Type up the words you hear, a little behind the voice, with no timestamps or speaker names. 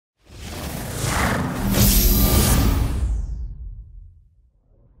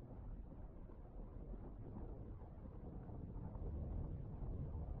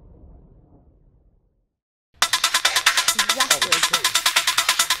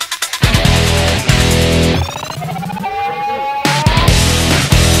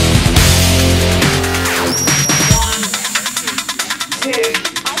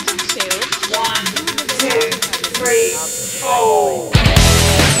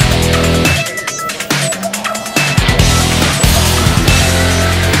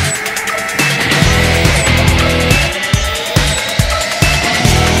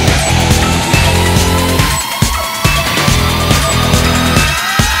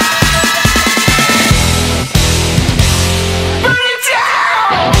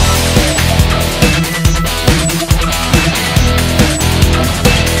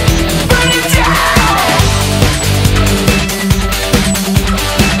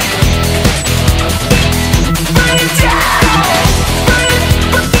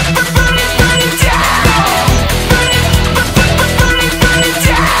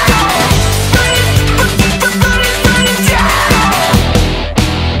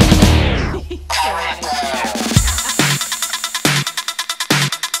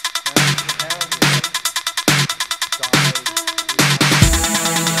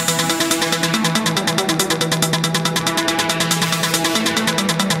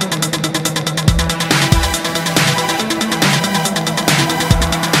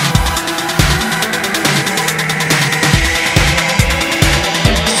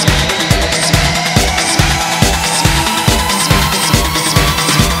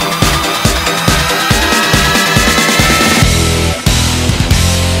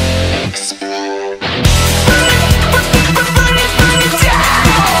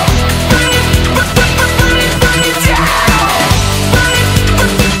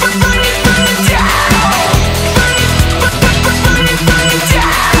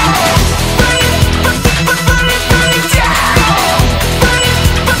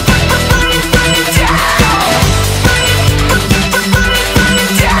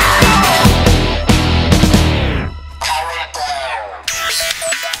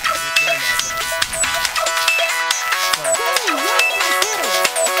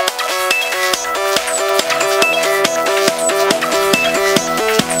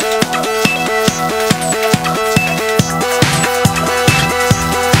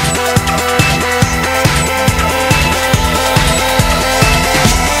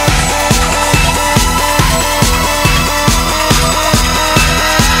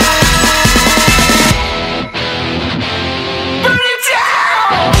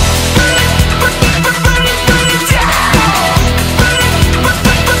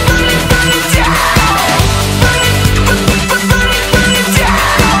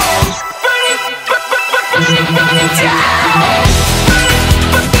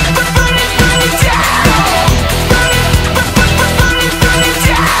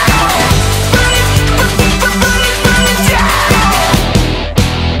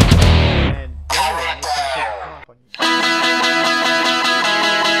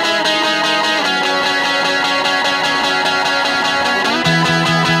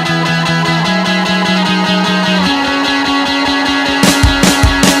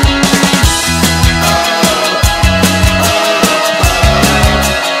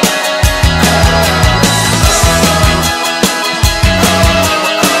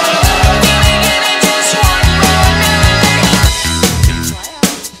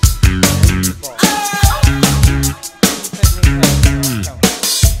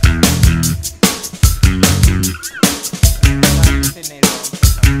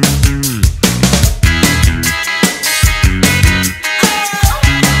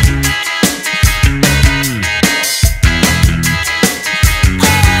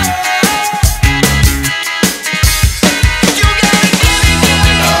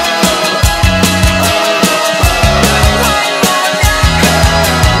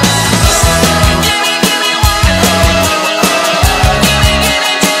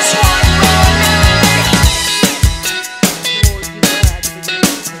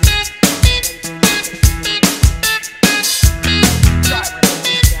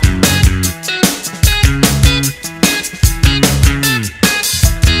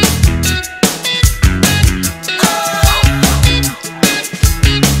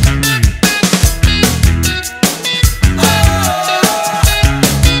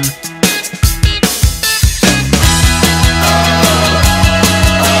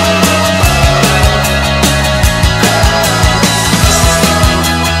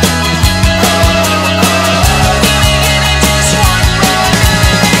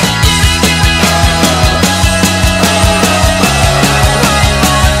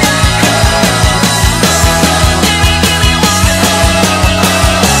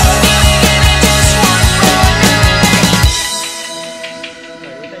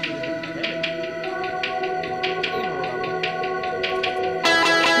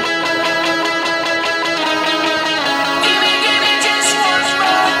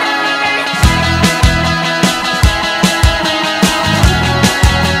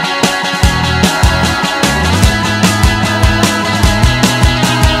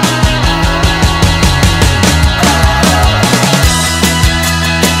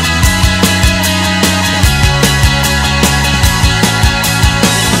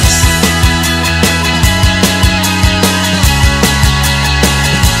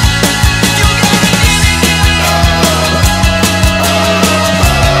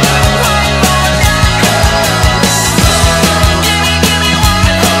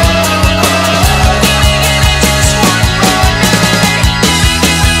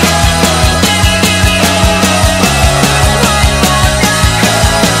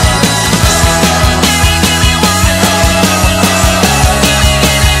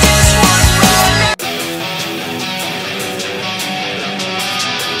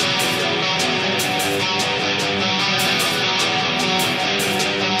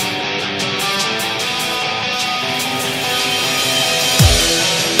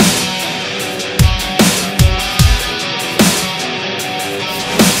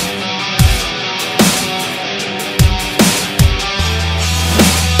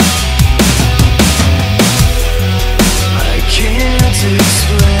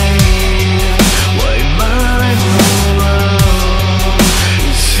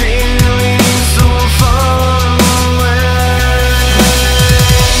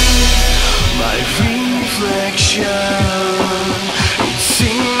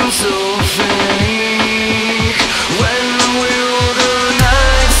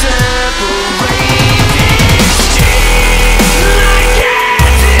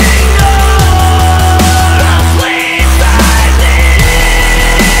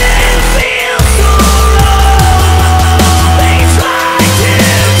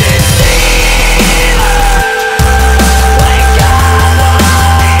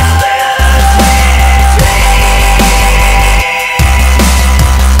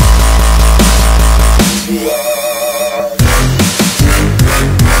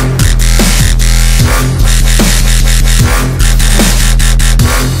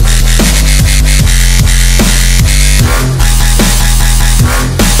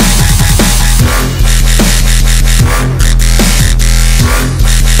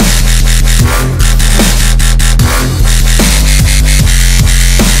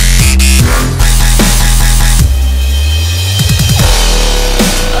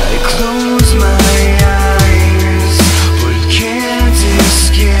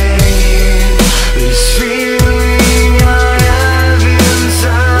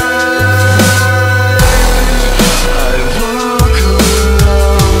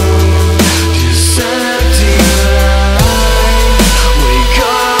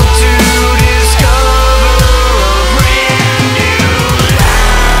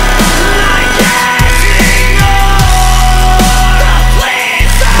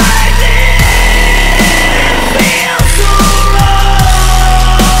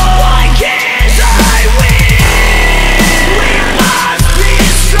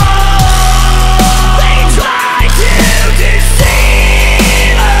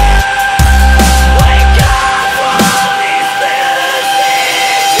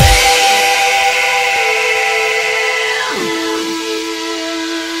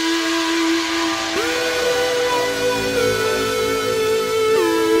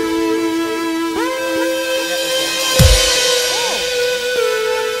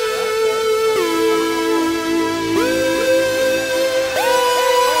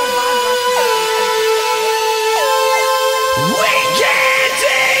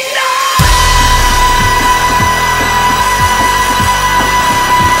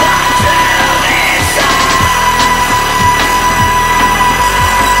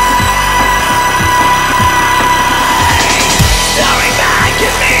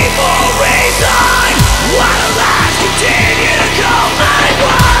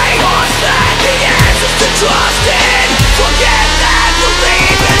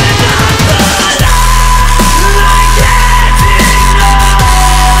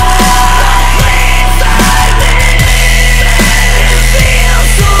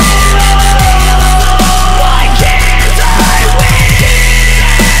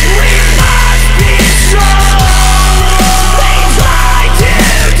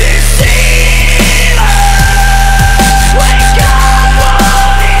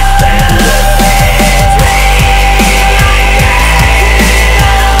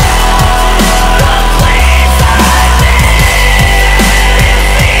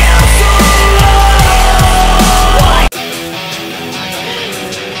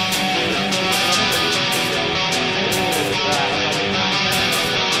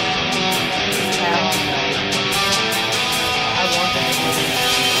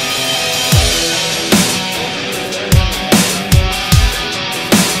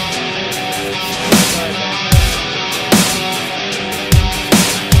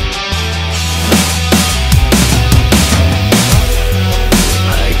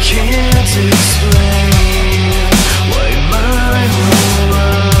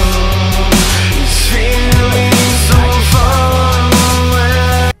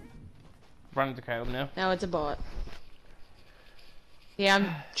Run to Caleb now. No, it's a bot. Yeah, I'm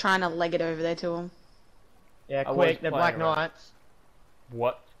trying to leg it over there to him. Yeah, quick, they're Black around. Knights.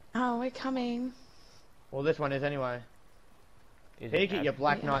 What? Oh, we're coming. Well, this one is anyway. Is Peek at your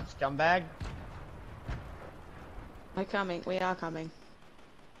Black Knight scumbag. We're coming. We are coming.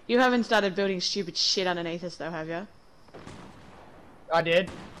 You haven't started building stupid shit underneath us though, have you? I did.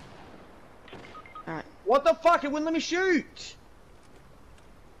 Alright. What the fuck? It wouldn't let me shoot!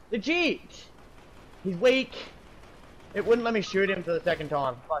 Legit! He's weak. It wouldn't let me shoot him for the second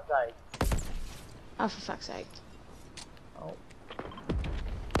time. Fuck's sake. Oh, for fuck's sake. Oh.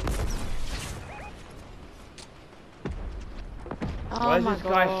 Oh Where's my this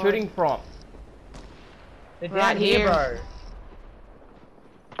God. guy shooting from? They're Right down here, here.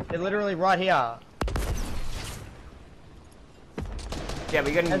 bro. They're literally right here. Yeah,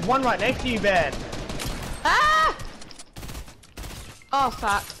 we're getting. There's one right next to you, Ben. Ah! Oh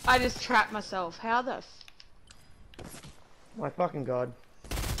fuck. I just trapped myself. How the f- My fucking god.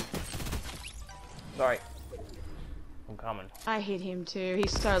 Sorry. I'm coming. I hit him too.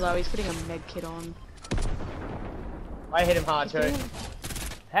 He's so low. He's putting a med kit on. I hit him hard too.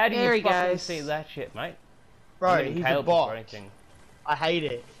 How do There you he fucking goes. see that shit, mate? Bro, Not even he's a Caleb bot. or anything. I hate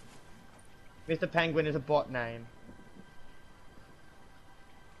it. Mr. Penguin is a bot name.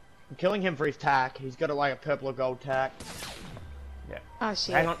 I'm killing him for his tack. He's got like a purple or gold tack. Yeah. Oh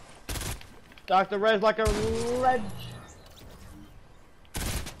shit. Hang on. Dark the res like a ledge.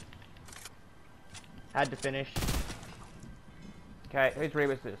 Had to finish. Okay, whose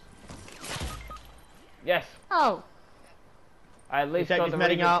rebus this? Yes! Oh. I at least Detective's got the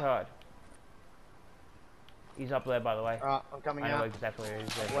medding rebus up. card. He's up there, by the way. Alright, I'm coming I know out. exactly where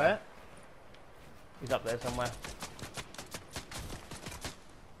he's there. Where? He's up there somewhere.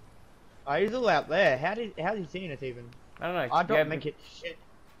 Oh, he's all out there. How's he seeing us even? I don't know. I you don't have make to- it shit.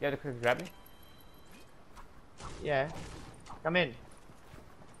 You have to quickly grab me? Yeah. Come in.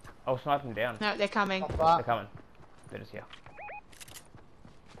 I'll snipe him down. No, they're coming. Pop They're up. coming. They're just here.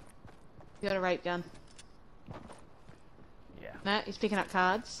 You got a rape gun. Yeah. No, he's picking up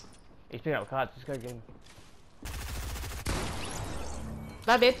cards. He's picking up cards. Just go get him.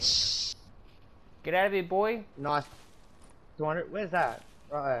 Bye, bitch. Get out of here, boy. Nice. 200. Where's that?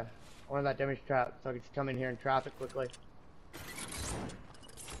 Right there. One of that damage trap, so I can just come in here and trap it quickly.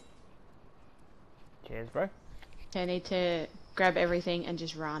 Cheers, bro. I need to grab everything and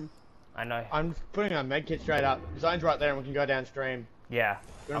just run. I know. I'm putting my medkit straight up. Zone's right there and we can go downstream. Yeah.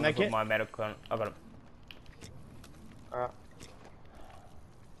 You I'm wanna gonna put make it? my medical on. I got him. Alright.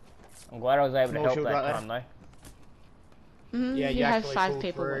 I'm glad I was able to Small help shield that right there. time, though. Yeah, you you have actually 5 pulled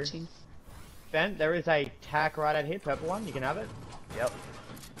people through. watching. Ben, there is a tack right out here, purple one. You can have it. Yep.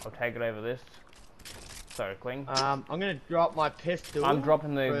 I'll take it over this. Sorry, Queen. I'm gonna drop my pistol. I'm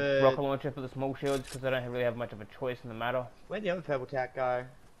dropping the for- rocket launcher for the small shields because I don't really have much of a choice in the matter. Where'd the other purple tack go?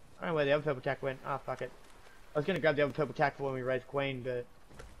 I don't know where the other purple tack went. Ah, fuck it. I was gonna grab the other purple tack for when we raise Queen, but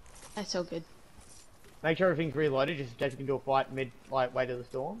That's all good. make sure everything's reloaded just in case we can do a fight way to the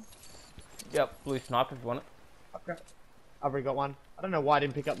storm. Yep, blue sniper if you want it. Okay. I've already got one. I don't know why I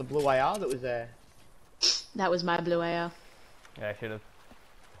didn't pick up the blue AR that was there. That was my blue AR. Yeah, I should have.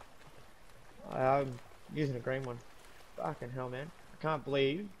 I'm using a green one. Fucking hell, man. I can't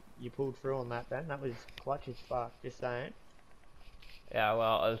believe you pulled through on that, Ben. That was clutch as fuck, just saying. Yeah,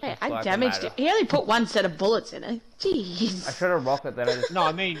 well, it's Hey, just I like damaged it. He only put one set of bullets in it. Jeez. I should have rocket then. I just No,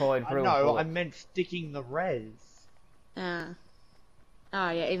 I mean, followed through. no, I meant sticking the res. Oh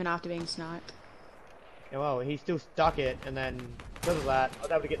yeah, even after being sniped. Yeah, well, he still stuck it, and then because of that, I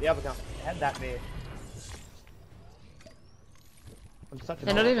was able to get the other gun. I had that miss. I'm such a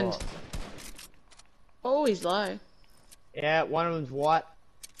They're not even. bot. Oh, he's low. Yeah, one of them's white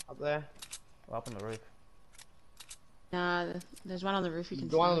up there. Up on the roof. Nah, there's one on the roof you can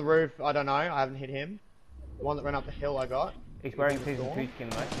The one on see. the roof, I don't know. I haven't hit him. The one that ran up the hill, I got. He's wearing in the season storm. 2 skin,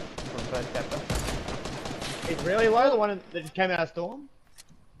 mate. From first chapter. He's really low. The one that just came out of storm.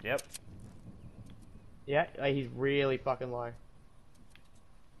 Yep. Yeah, like, he's really fucking low.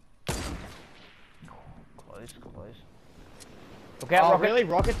 Close. Look out, Oh, rocket. really?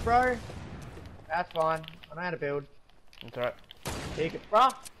 Rockets, bro? That's fine. I know how to build. That's alright. Take it, bro.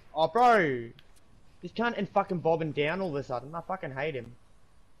 Oh, bro. This cunt and fucking bobbing down all of a sudden. I fucking hate him.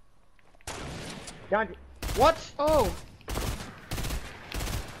 Can't. What? Oh,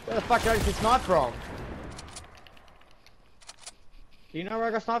 Where the fuck did I get sniped from? Do you know where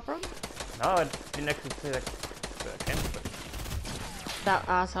I got sniped from? No, I didn't actually see that. that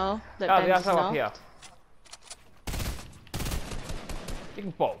asshole. That Oh, Ben the just asshole up knocked. here. You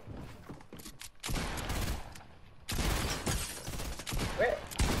can fall. Where?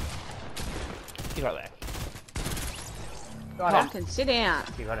 You got there. Got him. Fucking sit down.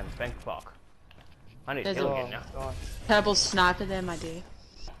 You got him. Thank fuck. I need to There's kill a- again now. God. Purple sniper there, my dear.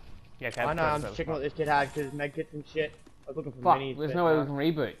 Yeah, okay. I know, I'm so just checking fuck. what this kid had because med kits and shit. I was looking for Fuck, minis. there's but, no way we can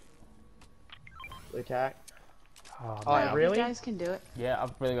reboot. Attack. Oh, Oh, man. really? You guys can do it. Yeah,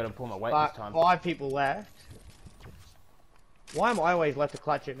 I've really got to pull my weight But this time. 5 people left. Why am I always left to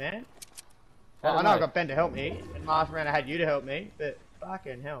clutch it, man? Well, I know I got Ben to help me, and last round I had you to help me, but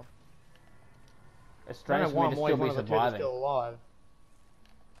fucking hell. It's I strange don't for know why me I'm to always still one be of the two that's surviving. still alive.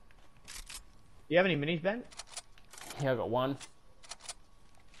 Do you have any minis, Ben? Yeah, I got one.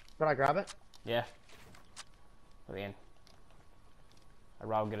 Can I grab it? Yeah. For the end. I'd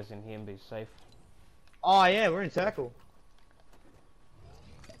rather get us in here and be safe. Oh yeah, we're in circle.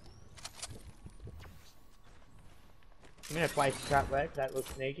 I'm gonna place a trap there 'cause that looks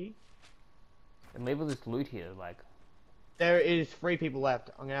sneaky. And leave all this loot here, like. There is 3 people left.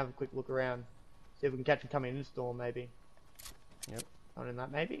 I'm gonna have a quick look around. See if we can catch them coming in the storm, maybe. Yep. Not in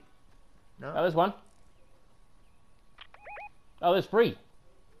that, maybe? No? Oh, there's one. Oh, there's 3.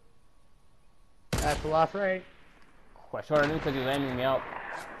 That's the last 3. Quite shot at him because he was aiming me out.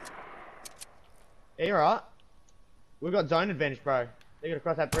 Yeah, you're right. We've got zone advantage, bro. They gotta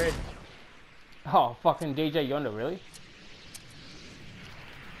cross that bridge. Oh, fucking DJ Yonder, really?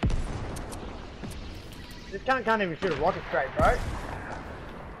 This cunt can't even shoot a rocket straight, bro.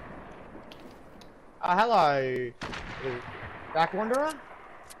 Oh, hello. Back Wanderer?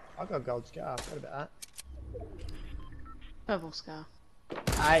 I've got a gold scarf. What about Purple scar. that?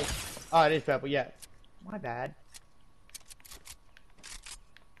 Hey. Oh, it is purple, yeah. My bad.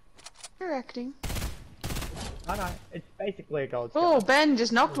 Correcting. I know. It's basically a gold Oh, scarf. Ben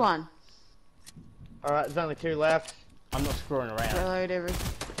just knocked one. Alright, there's only 2 left. I'm not screwing around. Reload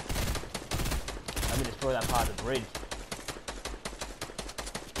everything. Let me destroy that part of the bridge.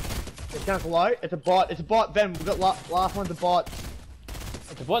 It's kind of low. It's a bot. It's a bot, Ben. We've got last one's a bot.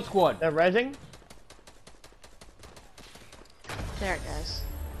 It's a bot squad. They're rezzing. There it goes.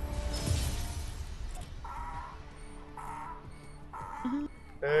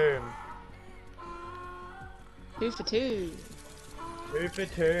 Boom. 2 for 2. 2 for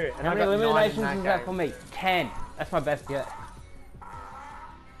 2. And How I many got 9 in eliminations that is that game. for me? 10. That's my best yet.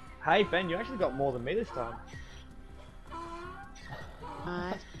 Hey, Ben, you actually got more than me this time.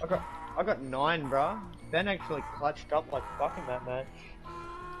 Alright. I got 9, bro. Ben actually clutched up like fucking that match.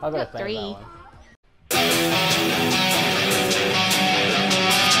 I got Got to thank 3. that one.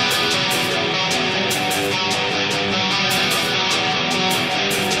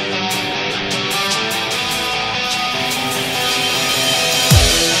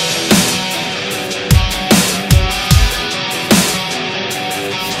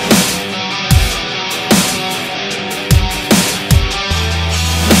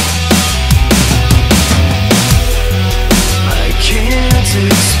 I can't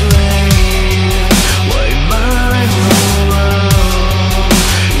explain why my whole world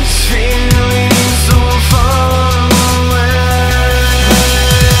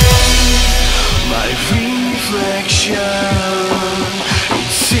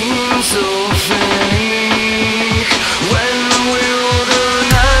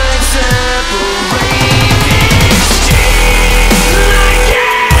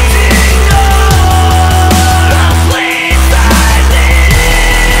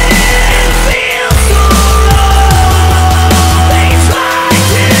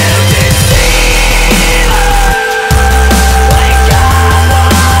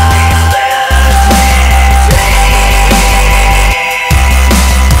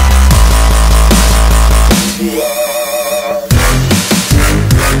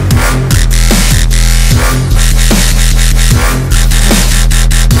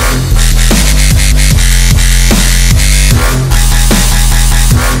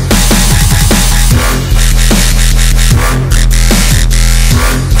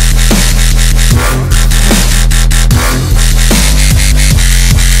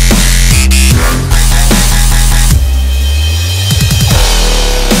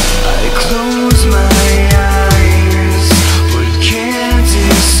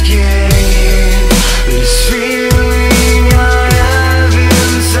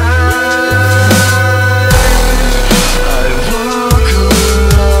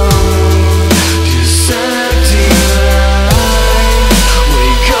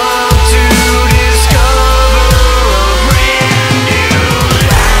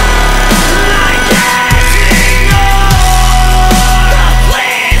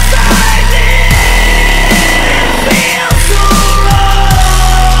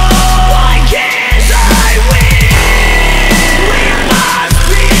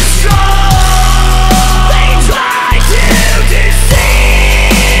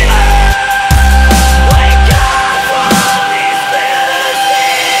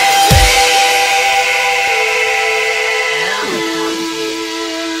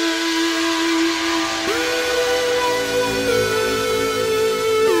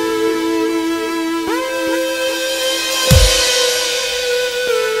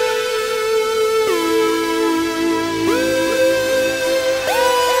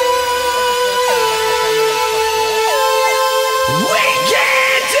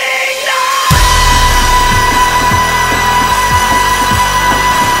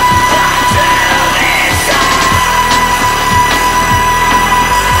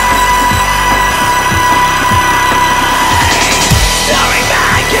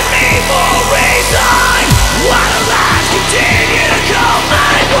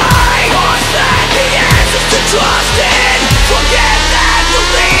The answer's to trust it.